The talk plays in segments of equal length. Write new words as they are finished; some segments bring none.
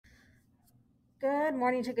Good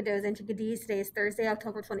morning, chickadoes and chickadees. Today is Thursday,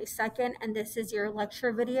 October 22nd, and this is your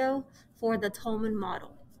lecture video for the Toulmin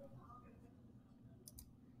model.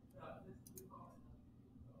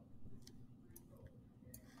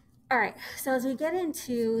 All right, so as we get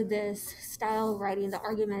into this style of writing, the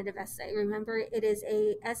argumentative essay, remember it is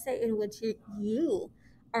a essay in which you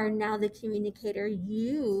are now the communicator.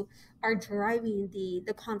 You are driving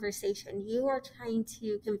the conversation. You are trying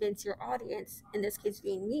to convince your audience, in this case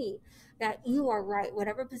being me, that you are right.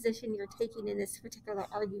 Whatever position you're taking in this particular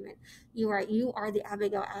argument, you are the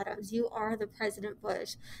Abigail Adams. You are the President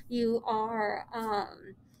Bush. You are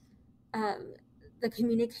um, the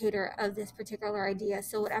communicator of this particular idea.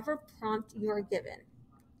 So whatever prompt you're given,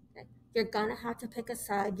 okay, you're gonna have to pick a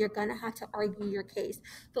side. You're gonna have to argue your case.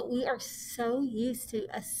 But we are so used to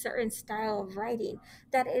a certain style of writing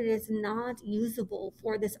that it is not usable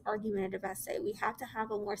for this argumentative essay. We have to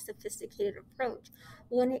have a more sophisticated approach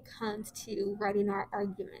when it comes to writing our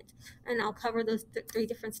argument. And I'll cover those three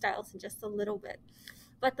different styles in just a little bit.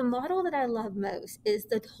 But the model that I love most is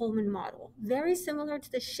the Toulmin model, very similar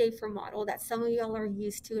to the Schaefer model that some of y'all are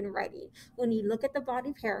used to in writing. When you look at the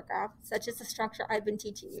body paragraph, such as the structure I've been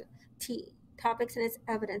teaching you, T, topics and its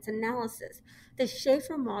evidence analysis, the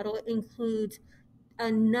Schaefer model includes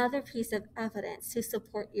another piece of evidence to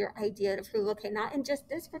support your idea to prove, okay, not in just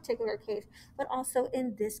this particular case, but also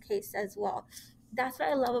in this case as well. That's what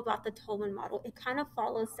I love about the Toulmin model. It kind of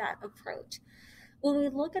follows that approach. When we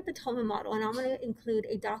look at the Toulmin model, and I'm going to include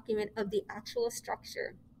a document of the actual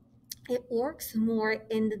structure, it works more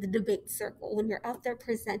in the debate circle when you're out there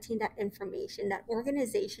presenting that information, that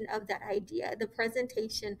organization of that idea, the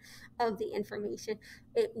presentation of the information.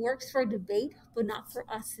 It works for debate, but not for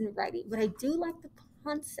us in writing. But I do like the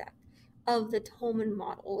concept of the Toulmin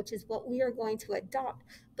model, which is what we are going to adopt,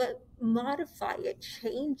 but modify it,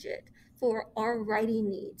 change it for our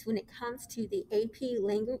writing needs when it comes to the AP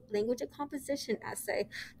language and composition essay,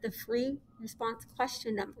 the free response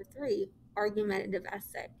question number 3, argumentative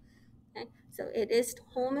essay. Okay, so it is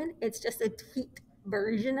Toulmin. It's just a tweaked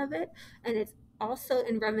version of it, and it's also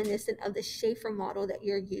in reminiscent of the Schaefer model that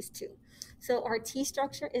you're used to. So our T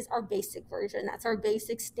structure is our basic version. That's our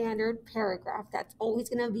basic standard paragraph. That's always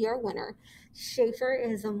going to be our winner. Schaefer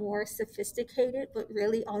is a more sophisticated, but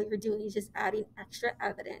really all you're doing is just adding extra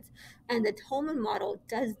evidence. And the Toulmin model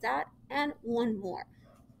does that and one more.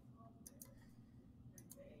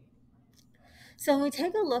 So when we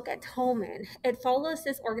take a look at Toulmin, it follows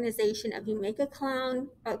this organization of you make a claim,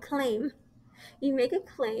 you make a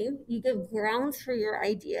claim, you give grounds for your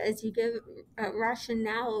ideas, you give a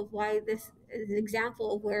rationale of why this is an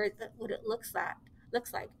example of what it looks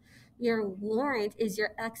like. Your warrant is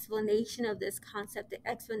your explanation of this concept, the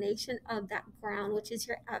explanation of that ground, which is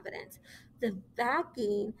your evidence. The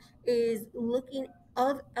backing is looking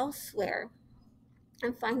of elsewhere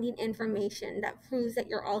and finding information that proves that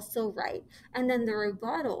you're also right. And then the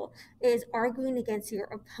rebuttal is arguing against your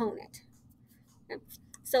opponent.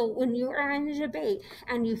 So when you are in a debate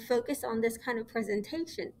and you focus on this kind of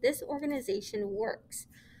presentation, this organization works.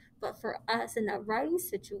 But for us in a writing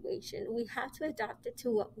situation, we have to adapt it to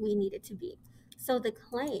what we need it to be. So the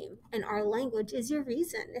claim in our language is your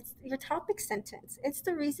reason. It's your topic sentence. It's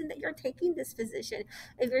the reason that you're taking this position.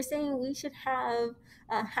 If you're saying we should have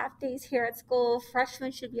half days here at school,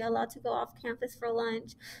 freshmen should be allowed to go off campus for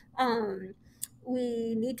lunch,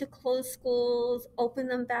 we need to close schools, open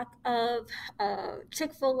them back up,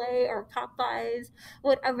 Chick-fil-A or Popeyes,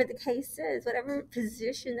 whatever the case is, whatever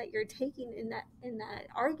position that you're taking in that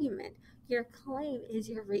argument, your claim is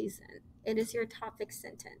your reason. It is your topic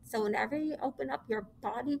sentence. So whenever you open up your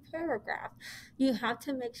body paragraph, you have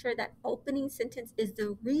to make sure that opening sentence is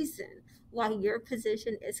the reason why your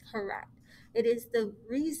position is correct. It is the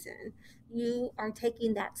reason you are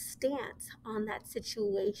taking that stance on that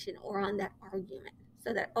situation or on that argument.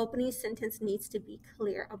 So that opening sentence needs to be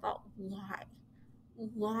clear about why.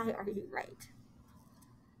 Why are you right?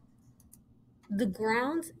 The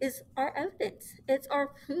grounds is our evidence. It's our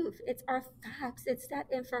proof. It's our facts. It's that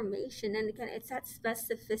information. And again, it's that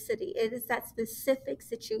specificity. It is that specific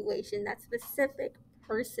situation, that specific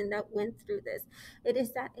person that went through this. It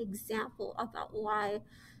is that example about why,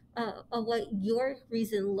 of what your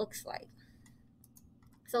reason looks like.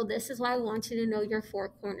 So this is why I want you to know your 4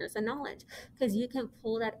 corners of knowledge, because you can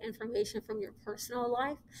pull that information from your personal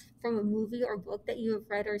life, from a movie or book that you have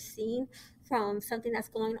read or seen, from something that's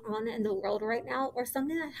going on in the world right now, or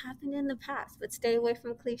something that happened in the past, but stay away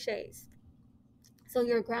from cliches. So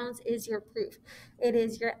your grounds is your proof. It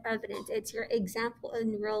is your evidence. It's your example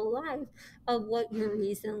in real life of what your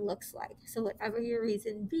reason looks like. So whatever your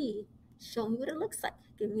reason be, show me what it looks like.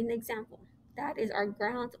 Give me an example. That is our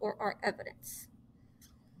grounds or our evidence.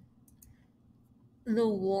 The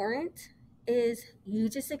warrant is you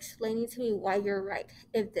just explaining to me why you're right.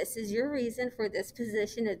 If this is your reason for this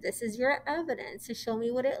position, if this is your evidence to show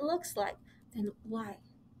me what it looks like, then why?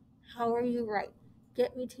 How are you right?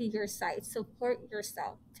 Get me to your side. Support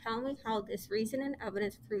yourself. Tell me how this reason and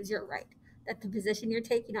evidence proves you're right. That the position you're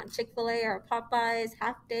taking on Chick-fil-A or Popeyes,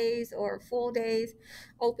 half days or full days,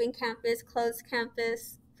 open campus, closed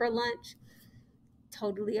campus for lunch,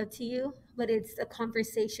 totally up to you. But it's a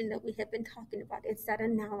conversation that we have been talking about. It's that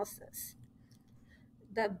analysis.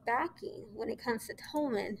 The backing, when it comes to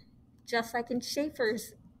Toulmin, just like in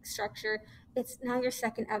Schaefer's structure, it's now your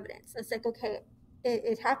second evidence. It's like, okay,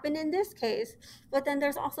 it happened in this case, but then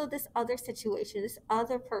there's also this other situation, this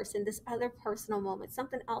other person, this other personal moment,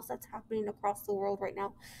 something else that's happening across the world right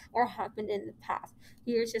now or happened in the past.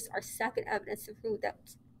 Here's just our second evidence to prove that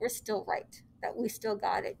we're still right, that we still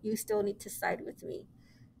got it. You still need to side with me.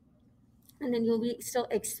 And then you'll be still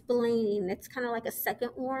explaining. It's kind of like a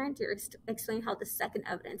second warrant. You're explaining how the second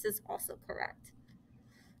evidence is also correct.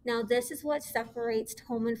 Now, this is what separates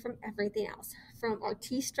Toulmin from everything else. From our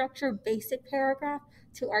T structure basic paragraph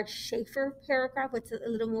to our Schaefer paragraph, which is a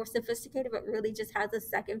little more sophisticated, but really just has a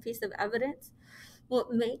second piece of evidence.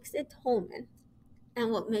 What makes it Toulmin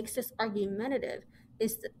and what makes this argumentative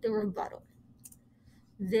is the rebuttal.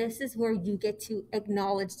 This is where you get to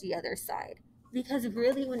acknowledge the other side. Because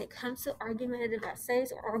really, when it comes to argumentative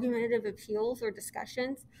essays or argumentative appeals or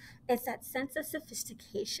discussions, it's that sense of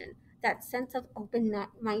sophistication, that sense of open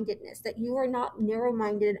mindedness, that you are not narrow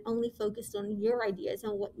minded and only focused on your ideas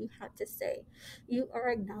and what you have to say. You are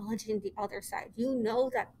acknowledging the other side. You know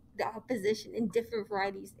that the opposition in different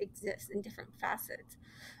varieties exists in different facets,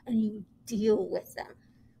 and you deal with them.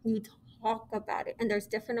 You talk about it, and there's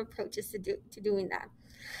different approaches to doing that.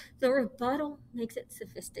 The rebuttal makes it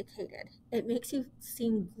sophisticated. It makes you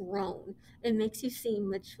seem grown. It makes you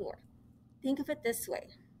seem mature. Think of it this way.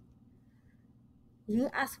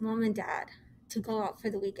 You ask mom and dad to go out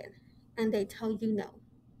for the weekend, and they tell you no.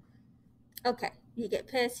 Okay, you get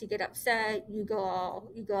pissed, you get upset, you go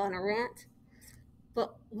on a rant.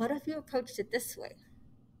 But what if you approached it this way?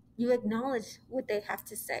 You acknowledge what they have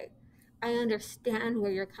to say. I understand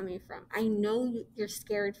where you're coming from. I know you're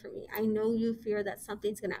scared for me. I know you fear that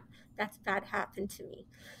that's bad happen to me.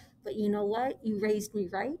 But you know what? You raised me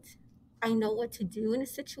right. I know what to do in a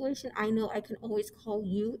situation. I know I can always call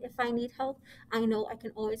you if I need help. I know I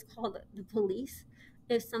can always call the police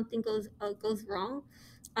if something goes wrong.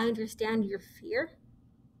 I understand your fear,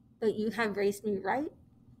 but you have raised me right.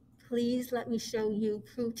 Please let me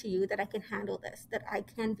prove to you that I can handle this, that I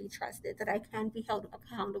can be trusted, that I can be held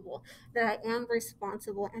accountable, that I am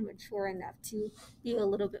responsible and mature enough to be a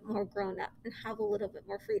little bit more grown up and have a little bit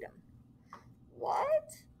more freedom.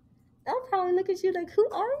 What? They'll probably look at you like, who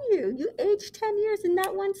are you? You aged 10 years in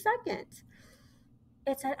that 1 second.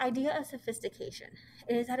 It's that idea of sophistication.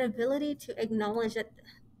 It is that ability to acknowledge that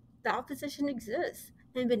the opposition exists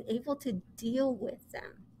and been able to deal with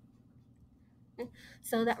them. Okay?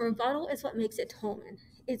 So that rebuttal is what makes it Toulmin,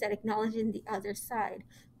 is that acknowledging the other side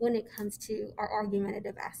when it comes to our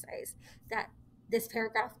argumentative essays, that this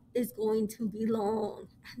paragraph is going to be long,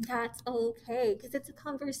 and that's okay because it's a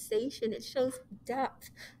conversation. It shows depth,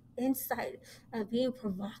 insight, being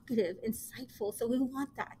provocative, insightful. So we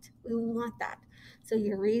want that. We want that. So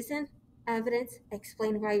your reason, evidence,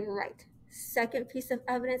 explain why you're right. Second piece of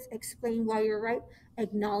evidence, explain why you're right.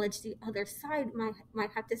 Acknowledge the other side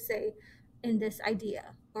might have to say in this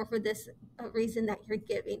idea or for this reason that you're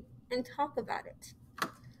giving, and talk about it.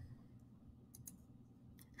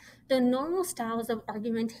 The normal styles of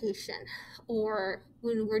argumentation, or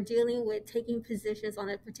when we're dealing with taking positions on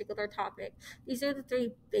a particular topic, these are the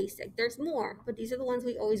three basic. There's more, but these are the ones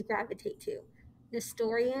we always gravitate to: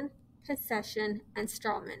 Nestorian, concession, and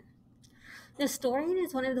strawman. Nestorian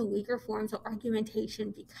is one of the weaker forms of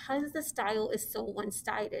argumentation because the style is so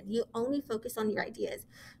one-sided. You only focus on your ideas.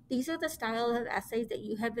 These are the style of essays that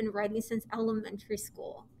you have been writing since elementary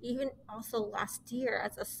school, even also last year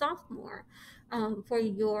as a sophomore, for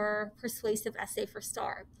your persuasive essay for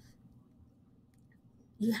STAR.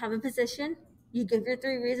 You have a position, you give your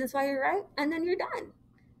 3 reasons why you're right, and then you're done.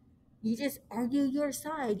 You just argue your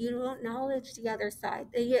side. You don't acknowledge the other side.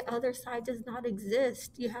 The other side does not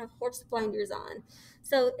exist. You have horse blinders on.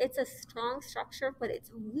 So it's a strong structure, but it's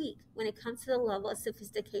weak when it comes to the level of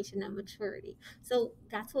sophistication and maturity. So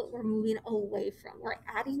that's what we're moving away from. We're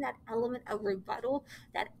adding that element of rebuttal,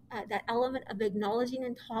 that element of acknowledging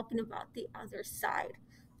and talking about the other side.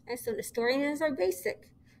 And so Nestorians are basic,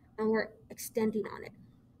 and we're extending on it.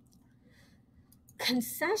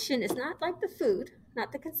 Concession is not like the food,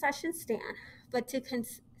 not the concession stand, but to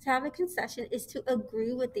To have a concession is to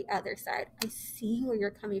agree with the other side. I see where you're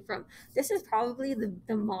coming from. This is probably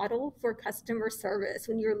the model for customer service.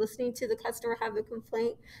 When you're listening to the customer have a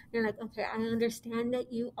complaint, you're like, okay, I understand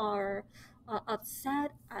that you are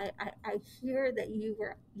upset. I hear that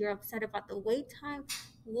you're upset about the wait time.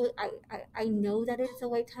 I know that it's a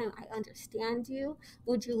wait time. I understand you.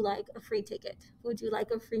 Would you like a free ticket? Would you like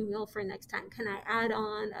a free meal for next time? Can I add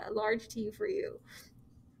on a large tea for you?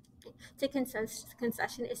 To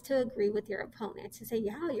concession is to agree with your opponent, to say,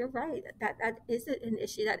 yeah, you're right, that is an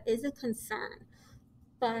issue, that is a concern,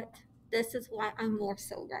 but this is why I'm more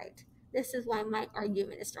so right. This is why my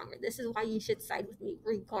argument is stronger. This is why you should side with me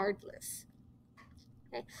regardless.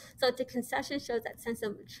 Okay, so the concession shows that sense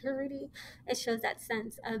of maturity. It shows that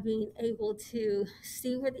sense of being able to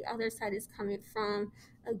see where the other side is coming from,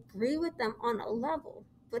 agree with them on a level,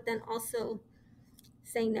 but then also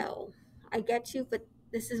say, no, I get you, but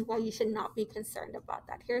this is why you should not be concerned about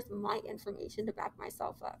that. Here's my information to back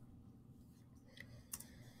myself up.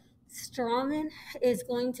 Strawman is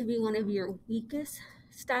going to be one of your weakest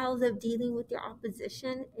styles of dealing with your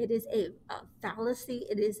opposition. It is a fallacy.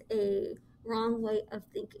 It is a wrong way of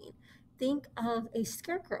thinking. Think of a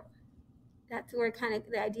scarecrow. That's where kind of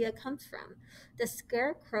the idea comes from. The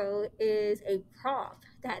scarecrow is a prop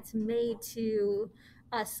that's made to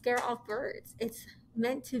scare off birds. It's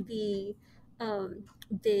meant to be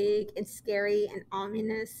big and scary and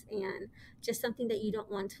ominous and just something that you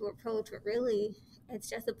don't want to approach, but really it's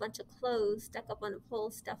just a bunch of clothes stuck up on a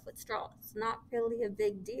pole stuffed with straw. It's not really a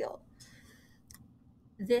big deal.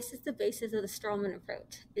 This is the basis of the strawman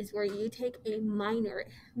approach, is where you take a minor,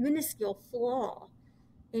 minuscule flaw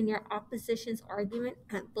in your opposition's argument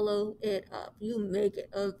and blow it up. You make it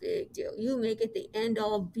a big deal. You make it the end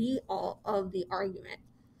all be all of the argument.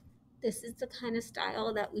 This is the kind of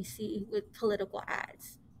style that we see with political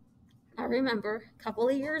ads. I remember a couple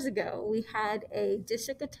of years ago, we had a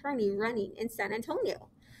district attorney running in San Antonio.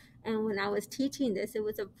 And when I was teaching this, it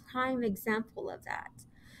was a prime example of that.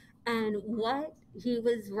 And what he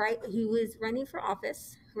was running for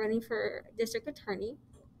office, running for district attorney,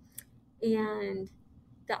 and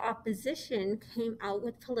the opposition came out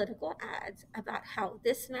with political ads about how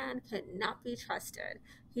this man could not be trusted.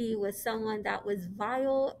 He was someone that was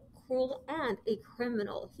vile, cruel, and a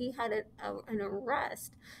criminal. He had an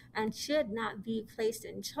arrest and should not be placed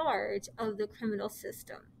in charge of the criminal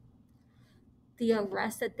system. The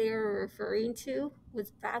arrest that they were referring to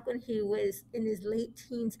was back when he was in his late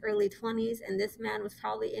teens, early 20s, and this man was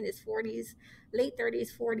probably in his 40s, late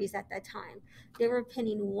 30s, 40s at that time. They were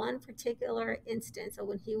pinning one particular instance of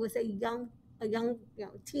when he was a young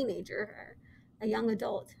teenager, a young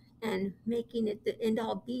adult, and making it the end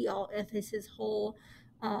all be all of his whole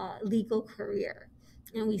legal career.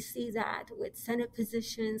 And we see that with Senate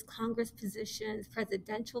positions, Congress positions,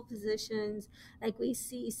 presidential positions. Like, we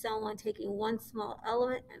see someone taking one small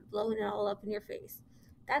element and blowing it all up in your face.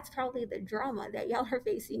 That's probably the drama that y'all are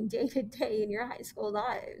facing day to day in your high school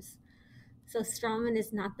lives. So strawman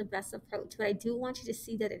is not the best approach, but I do want you to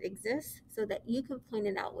see that it exists so that you can point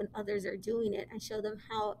it out when others are doing it and show them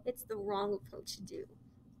how it's the wrong approach to do.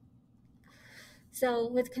 So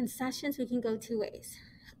with concessions, we can go two ways.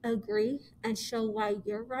 Agree and show why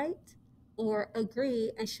you're right, or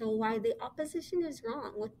agree and show why the opposition is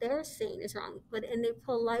wrong. What they're saying is wrong, but in a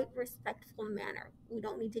polite, respectful manner. We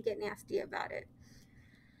don't need to get nasty about it.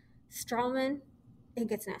 Strawman, it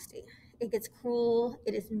gets nasty. It gets cruel,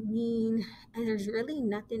 it is mean, and there's really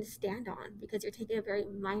nothing to stand on because you're taking a very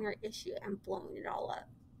minor issue and blowing it all up.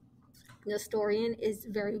 The historian is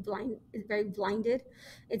very blinded.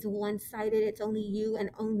 It's one-sided. It's only you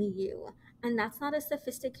and only you. And that's not a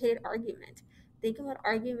sophisticated argument. Think about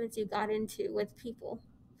arguments you got into with people,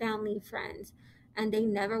 family, friends, and they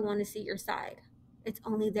never want to see your side. It's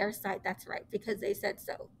only their side that's right because they said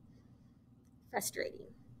so. Frustrating,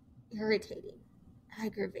 irritating,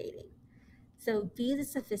 aggravating. So be the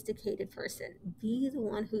sophisticated person. Be the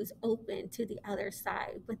one who's open to the other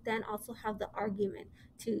side, but then also have the argument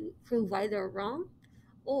to prove why they're wrong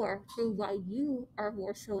or prove why you are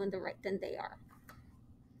more so in the right than they are.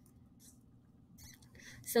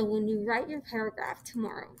 So when you write your paragraph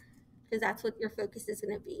tomorrow, because that's what your focus is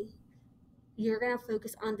going to be, you're going to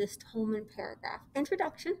focus on this Toulmin paragraph.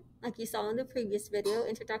 Introduction, like you saw in the previous video,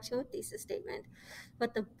 introduction with thesis statement.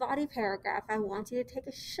 But the body paragraph, I want you to take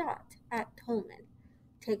a shot at Toulmin.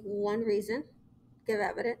 Take one reason, give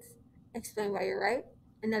evidence, explain why you're right.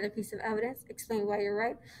 Another piece of evidence, explain why you're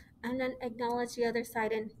right. And then acknowledge the other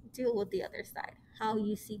side and deal with the other side. How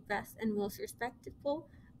you see best and most respectful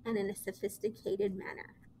and in a sophisticated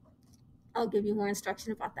manner. I'll give you more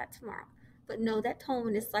instruction about that tomorrow. But know that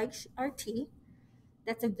Toulmin is like our tea.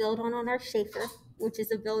 That's a build on our Schaefer, which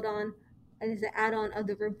is a build on, and is an add on of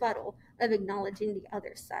the rebuttal of acknowledging the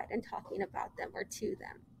other side and talking about them or to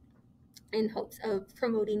them in hopes of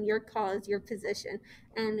promoting your cause, your position,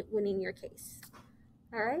 and winning your case.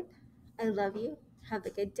 All right? I love you. Have a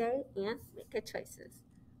good day and make good choices.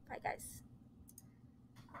 Bye, guys.